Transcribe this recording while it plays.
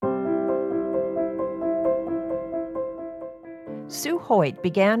Sue Hoyt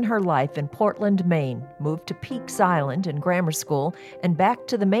began her life in Portland, Maine, moved to Peaks Island in grammar school, and back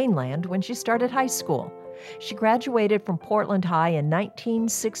to the mainland when she started high school. She graduated from Portland High in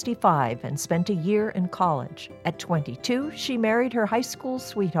 1965 and spent a year in college. At 22, she married her high school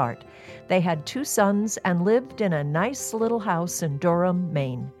sweetheart. They had 2 sons and lived in a nice little house in Durham,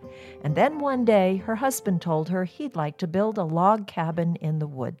 Maine. And then one day, her husband told her he'd like to build a log cabin in the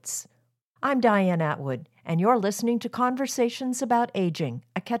woods. I'm Diane Atwood, and you're listening to Conversations About Aging,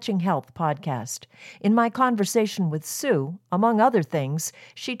 a Catching Health podcast. In my conversation with Sue, among other things,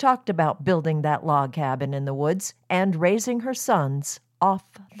 she talked about building that log cabin in the woods and raising her sons off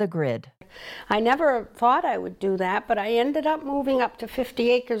the grid. I never thought I would do that, but I ended up moving up to 50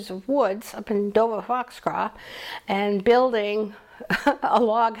 acres of woods up in Dover-Foxcroft and building a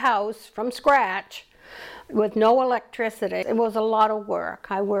log house from scratch with no electricity. It was a lot of work.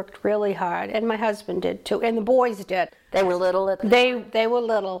 I worked really hard, and my husband did too, and the boys did. They were little at the time? They were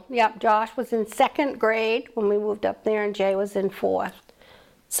little. Yep, Josh was in 2nd grade when we moved up there, and Jay was in 4th.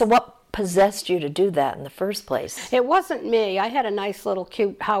 So what possessed you to do that in the first place? It wasn't me. I had a nice little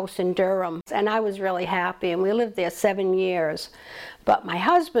cute house in Durham, and I was really happy, and we lived there 7 years. But my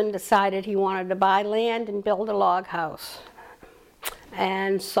husband decided he wanted to buy land and build a log house.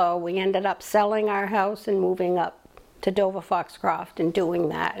 And so we ended up selling our house and moving up to Dover-Foxcroft and doing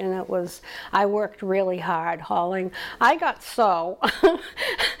that. And I worked really hard hauling. I got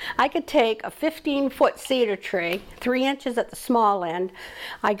I could take a 15-foot cedar tree, 3 inches at the small end.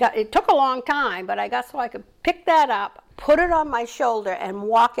 It took a long time, but I got so I could pick that up, put it on my shoulder, and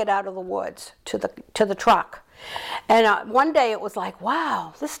walk it out of the woods to the truck. And one day it was like,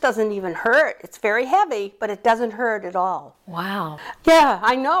 wow, this doesn't even hurt. It's very heavy, but it doesn't hurt at all. Wow. Yeah,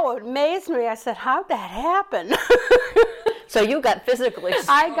 I know. It amazed me. I said, how'd that happen? So you got physically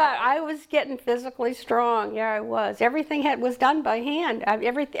strong. I was getting physically strong. Yeah, I was. Everything was done by hand.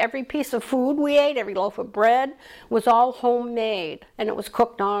 Every piece of food we ate, every loaf of bread was all homemade, and it was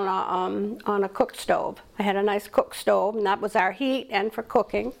cooked on a cook stove. I had a nice cook stove, and that was our heat and for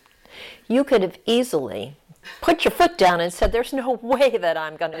cooking. You could have easily put your foot down and said, there's no way that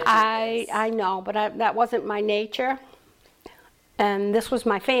I'm going to do this. I know, but that wasn't my nature. And this was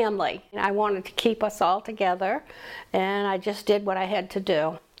my family. And I wanted to keep us all together, and I just did what I had to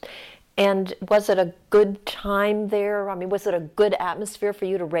do. And was it a good time there? I mean, was it a good atmosphere for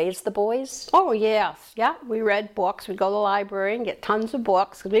you to raise the boys? Oh, yes. Yeah, we read books. We'd go to the library and get tons of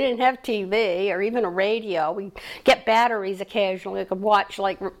books because we didn't have TV or even a radio. We'd get batteries occasionally. We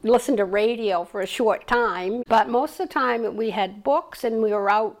could listen to radio for a short time. But most of the time we had books, and we were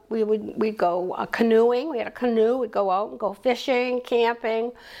out. We'd go canoeing. We had a canoe. We'd go out and go fishing,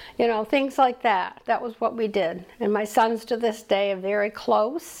 camping, things like that. That was what we did. And my sons to this day are very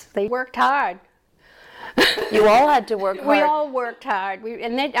close. They worked hard. You all had to work hard. We all worked hard.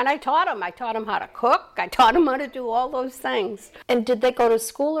 And I taught them. I taught them how to cook. I taught them how to do all those things. And did they go to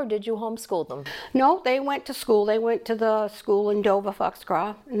school, or did you homeschool them? No, they went to school. They went to the school in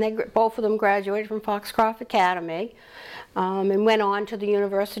Dover-Foxcroft, and both of them graduated from Foxcroft Academy and went on to the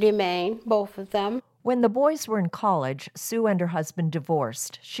University of Maine, both of them. When the boys were in college, Sue and her husband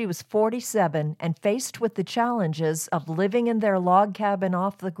divorced. She was 47 and faced with the challenges of living in their log cabin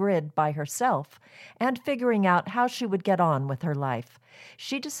off the grid by herself and figuring out how she would get on with her life.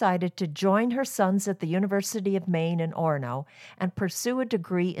 She decided to join her sons at the University of Maine in Orono and pursue a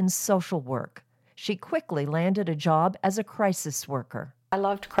degree in social work. She quickly landed a job as a crisis worker. I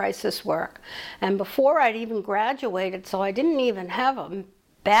loved crisis work. And before I'd even graduated, so I didn't even have a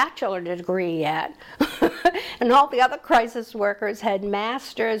bachelor degree yet. And all the other crisis workers had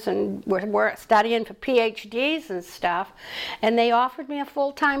masters and were studying for PhDs and stuff, and they offered me a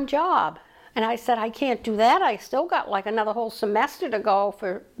full-time job. And I said, I can't do that. I still got like another whole semester to go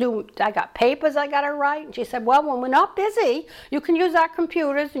I got papers I got to write. And she said, well, when we're not busy, you can use our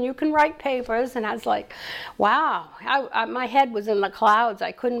computers and you can write papers. And I was like, wow, my head was in the clouds.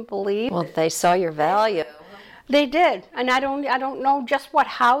 I couldn't believe. Well, they saw your value. They did, and I don't know just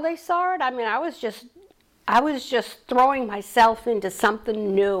how they saw it. I mean, I was just throwing myself into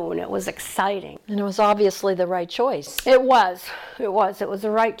something new, and it was exciting. And it was obviously the right choice. It was the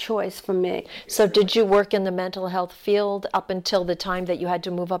right choice for me. So did you work in the mental health field up until the time that you had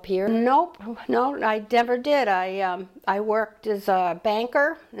to move up here? Nope, no, I never did. I worked as a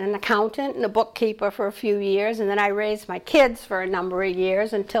banker, an accountant, and a bookkeeper for a few years, and then I raised my kids for a number of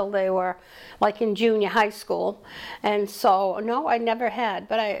years until they were like in junior high school. And so, no, I never had.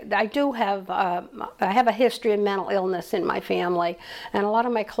 But I do have, I have a history of mental illness in my family, and a lot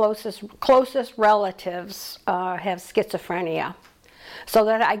of my closest relatives have schizophrenia. So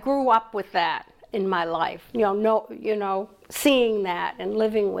that I grew up with that. in my life, seeing that and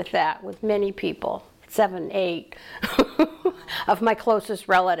living with that with many people, 7, 8 of my closest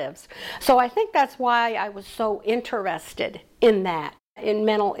relatives. So I think that's why I was so interested in that, in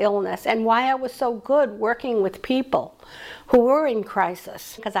mental illness, and why I was so good working with people who were in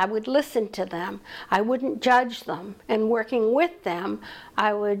crisis, because I would listen to them, I wouldn't judge them, and working with them,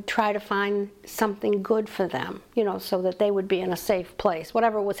 I would try to find something good for them, so that they would be in a safe place,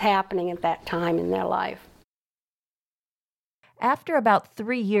 whatever was happening at that time in their life. After about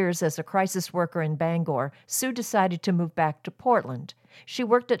 3 years as a crisis worker in Bangor, Sue decided to move back to Portland. She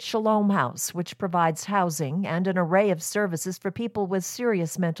worked at Shalom House, which provides housing and an array of services for people with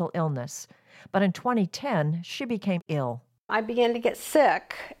serious mental illness. But in 2010, she became ill. I began to get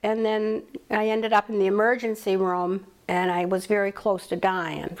sick, and then I ended up in the emergency room, and I was very close to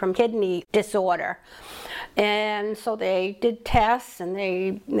dying from kidney disorder. And so they did tests, and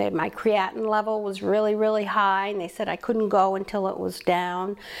my creatinine level was really, really high, and they said I couldn't go until it was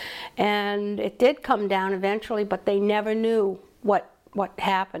down. And it did come down eventually, but they never knew what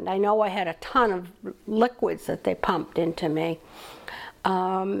happened. I know I had a ton of liquids that they pumped into me.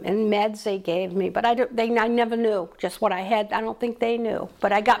 And meds they gave me, but I never knew just what I had. I don't think they knew.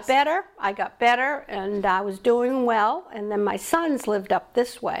 But I got better, and I was doing well. And then my sons lived up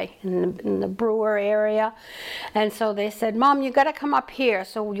this way in the Brewer area. And so they said, Mom, you got to come up here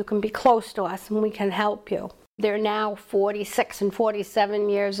so you can be close to us and we can help you. They're now 46 and 47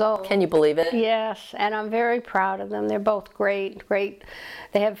 years old. Can you believe it? Yes, and I'm very proud of them. They're both great.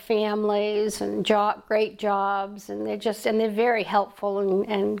 They have families and great jobs, and they're very helpful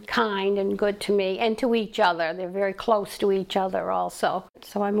and kind and good to me and to each other. They're very close to each other also.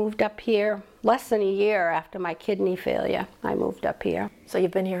 So I moved up here less than a year after my kidney failure. I moved up here. So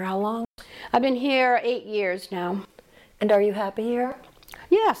you've been here how long? I've been here 8 years now. And are you happy here?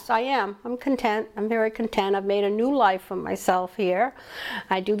 Yes, I am. I'm content. I'm very content. I've made a new life for myself here.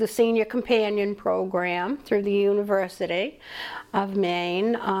 I do the Senior Companion Program through the University of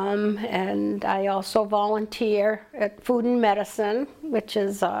Maine, and I also volunteer at Food and Medicine, which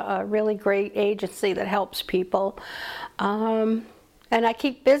is a really great agency that helps people. And I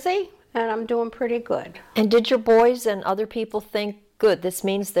keep busy, and I'm doing pretty good. And did your boys and other people think, good, this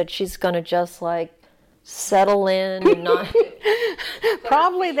means that she's going to just settle in and not...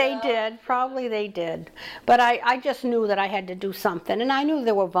 Probably they did. But I just knew that I had to do something, and I knew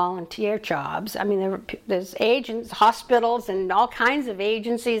there were volunteer jobs. I mean, there's agents, hospitals, and all kinds of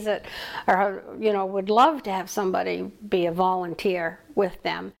agencies that would love to have somebody be a volunteer with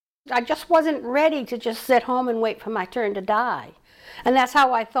them. I just wasn't ready to just sit home and wait for my turn to die. And that's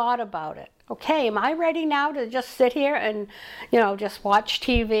how I thought about it. Okay, am I ready now to just sit here and, just watch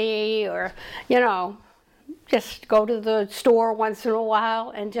TV or, just go to the store once in a while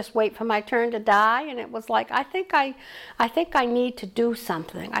and just wait for my turn to die? And it was like, I think I need to do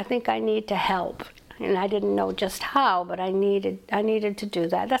something. I think I need to help. And I didn't know just how, but I needed to do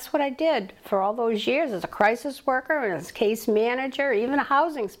that. That's what I did for all those years as a crisis worker and as case manager, even a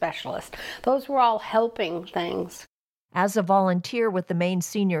housing specialist. Those were all helping things. As a volunteer with the Maine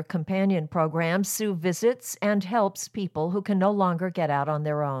Senior Companion Program, Sue visits and helps people who can no longer get out on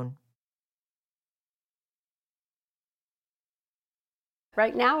their own.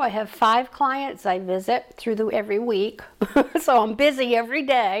 Right now I have 5 clients I visit every week, so I'm busy every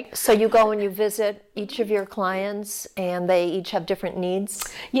day. So you go and you visit each of your clients and they each have different needs?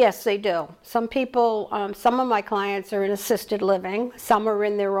 Yes, they do. Some people, some of my clients are in assisted living, some are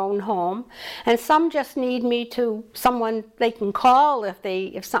in their own home, and some just need me someone they can call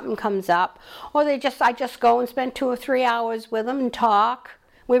if something comes up, or I just go and spend 2 or 3 hours with them and talk.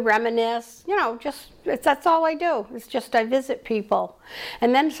 We reminisce, that's all I do. It's just I visit people.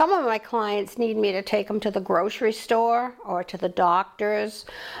 And then some of my clients need me to take them to the grocery store or to the doctors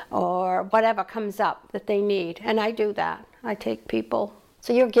or whatever comes up that they need. And I do that. I take people.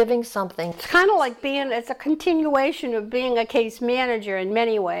 So you're giving something. It's kind of like it's a continuation of being a case manager in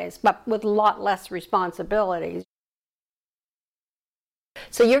many ways, but with a lot less responsibilities.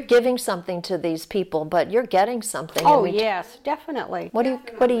 So you're giving something to these people, but you're getting something. Oh, yes, definitely. What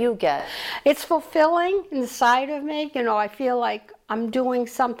do you get? It's fulfilling inside of me. I feel like I'm doing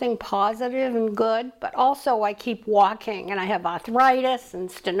something positive and good, but also I keep walking, and I have arthritis and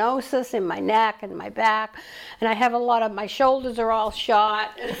stenosis in my neck and my back, and I have my shoulders are all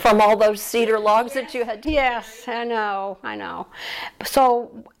shot. From all those cedar logs that you had? Yes, I know.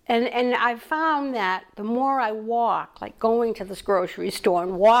 So, and I've found that the more I walk, like going to this grocery store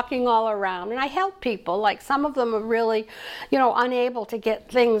and walking all around, and I help people, like some of them are really, unable to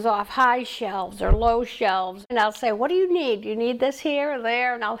get things off high shelves or low shelves, and I'll say, what do you need? Do you need this here or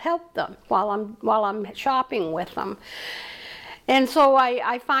there, and I'll help them while I'm shopping with them. And so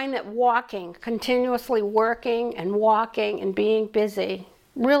I find that walking, continuously working and walking and being busy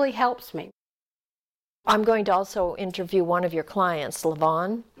really helps me. I'm going to also interview one of your clients,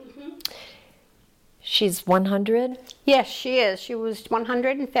 LaVon. She's 100? Yes, she is. She was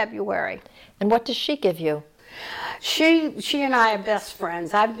 100 in February. And what does she give you? She and I are best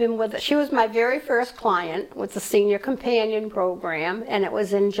friends. I've been with her. She was my very first client with the Senior Companion Program, and it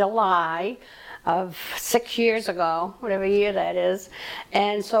was in July of 6 years ago, whatever year that is.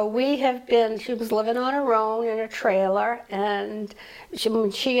 And so she was living on her own in a trailer, and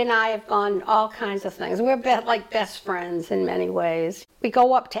she and I have gone all kinds of things. We're like best friends in many ways. We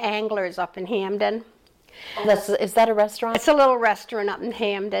go up to Anglers up in Hamden. Is that a restaurant? It's a little restaurant up in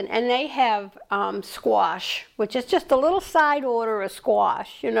Hamden, and they have squash, which is just a little side order of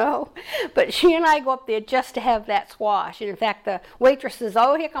squash, But she and I go up there just to have that squash. And in fact, the waitress says,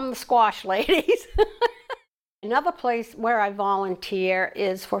 "Oh, here come the squash ladies." Another place where I volunteer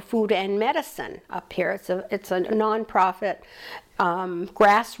is for Food and Medicine up here. It's a nonprofit,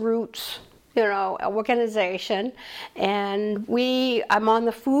 grassroots organization, and I'm on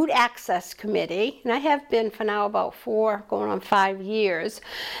the Food Access Committee, and I have been for now about 4 going on 5 years.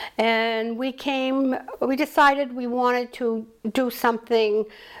 And we decided we wanted to do something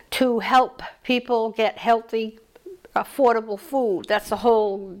to help people get healthy, affordable food. That's the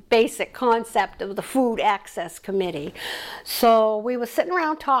whole basic concept of the Food Access Committee. So we were sitting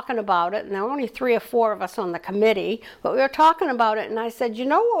around talking about it, and there were only 3 or 4 of us on the committee, but we were talking about it, and I said,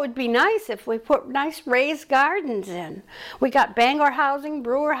 what would be nice if we put nice raised gardens in? We got Bangor Housing,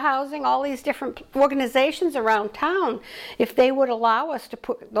 Brewer Housing, all these different organizations around town. If they would allow us to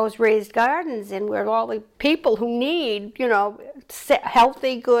put those raised gardens in where all the people who need,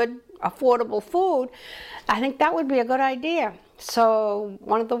 healthy, good, affordable food, I think that would be a good idea. So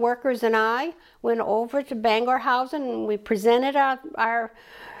one of the workers and I went over to Bangor Housing, and we presented our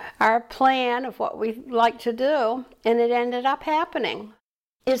plan of what we'd like to do, and it ended up happening.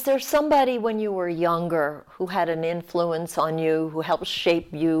 Is there somebody when you were younger who had an influence on you, who helped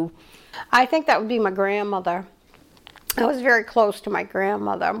shape you? I think that would be my grandmother. I was very close to my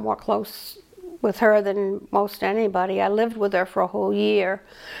grandmother. I'm more close with her than most anybody. I lived with her for a whole year.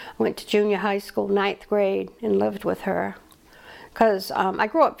 I went to junior high school, 9th grade, and lived with her. Because I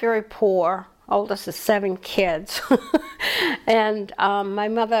grew up very poor. Oldest of 7 kids. And my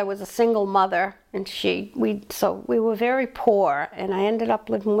mother was a single mother, and so we were very poor, and I ended up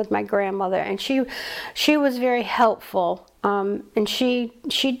living with my grandmother, and she was very helpful, and she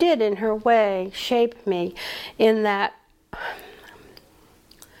did in her way shape me in that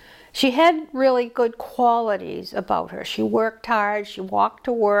she had really good qualities about her. She worked hard. She walked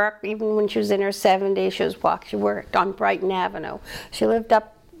to work. Even when she was in her 70s, she worked on Brighton Avenue. She lived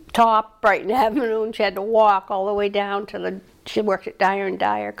up top Brighton Avenue, and she had to walk all the way down to she worked at Dyer &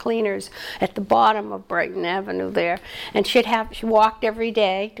 Dyer Cleaners at the bottom of Brighton Avenue there. And she walked every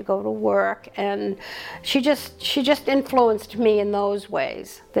day to go to work, and she just influenced me in those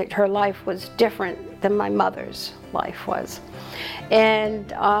ways, that her life was different than my mother's life was. And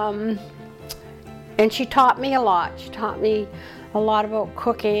she taught me a lot. She taught me a lot about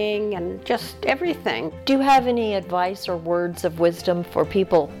cooking and just everything. Do you have any advice or words of wisdom for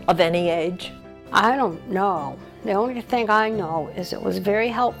people of any age? I don't know. The only thing I know is it was very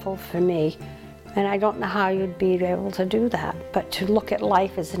helpful for me, and I don't know how you'd be able to do that, but to look at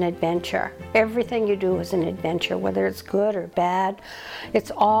life as an adventure. Everything you do is an adventure, whether it's good or bad. It's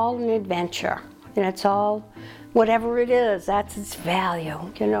all an adventure, and it's all, whatever it is, that's its value.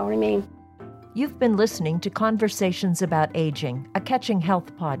 You know what I mean? You've been listening to Conversations About Aging, a Catching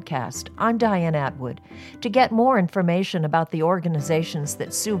Health podcast. I'm Diane Atwood. To get more information about the organizations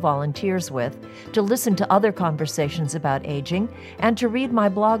that Sue volunteers with, to listen to other conversations about aging, and to read my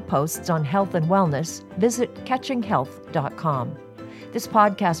blog posts on health and wellness, visit catchinghealth.com. This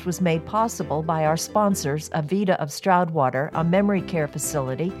podcast was made possible by our sponsors, Avita of Stroudwater, a memory care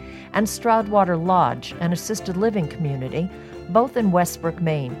facility, and Stroudwater Lodge, an assisted living community, both in Westbrook,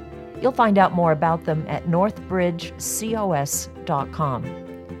 Maine. You'll find out more about them at northbridgecos.com.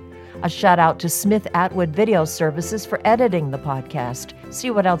 A shout out to Smith Atwood Video Services for editing the podcast. See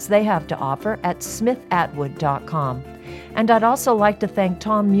what else they have to offer at smithatwood.com. And I'd also like to thank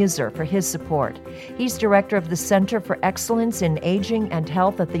Tom Muser for his support. He's director of the Center for Excellence in Aging and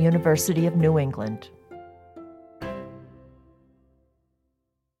Health at the University of New England.